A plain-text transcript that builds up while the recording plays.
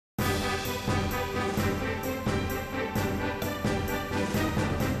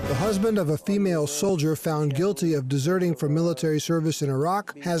The husband of a female soldier found guilty of deserting from military service in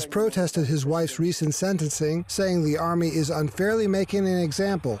Iraq has protested his wife's recent sentencing, saying the Army is unfairly making an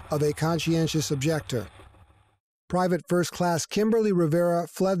example of a conscientious objector. Private First Class Kimberly Rivera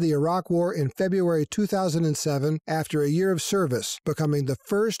fled the Iraq War in February 2007 after a year of service, becoming the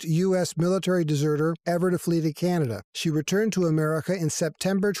first U.S. military deserter ever to flee to Canada. She returned to America in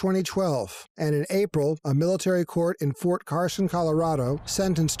September 2012, and in April, a military court in Fort Carson, Colorado,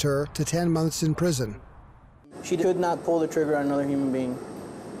 sentenced her to 10 months in prison. She could not pull the trigger on another human being.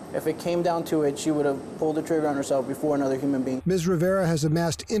 If it came down to it, she would have pulled the trigger on herself before another human being. Ms. Rivera has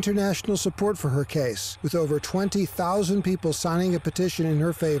amassed international support for her case, with over 20,000 people signing a petition in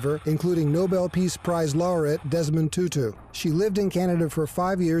her favor, including Nobel Peace Prize laureate Desmond Tutu. She lived in Canada for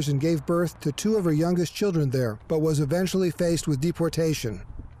 5 years and gave birth to 2 of her youngest children there, but was eventually faced with deportation.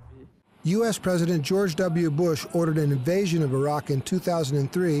 U.S. President George W. Bush ordered an invasion of Iraq in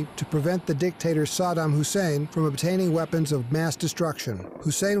 2003 to prevent the dictator Saddam Hussein from obtaining weapons of mass destruction.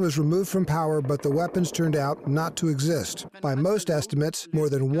 Hussein was removed from power, but the weapons turned out not to exist. By most estimates, more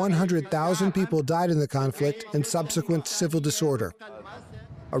than 100,000 people died in the conflict and subsequent civil disorder.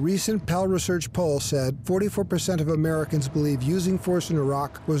 A recent Pell Research poll said 44% of Americans believe using force in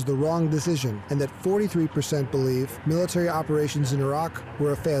Iraq was the wrong decision, and that 43% believe military operations in Iraq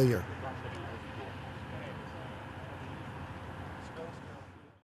were a failure.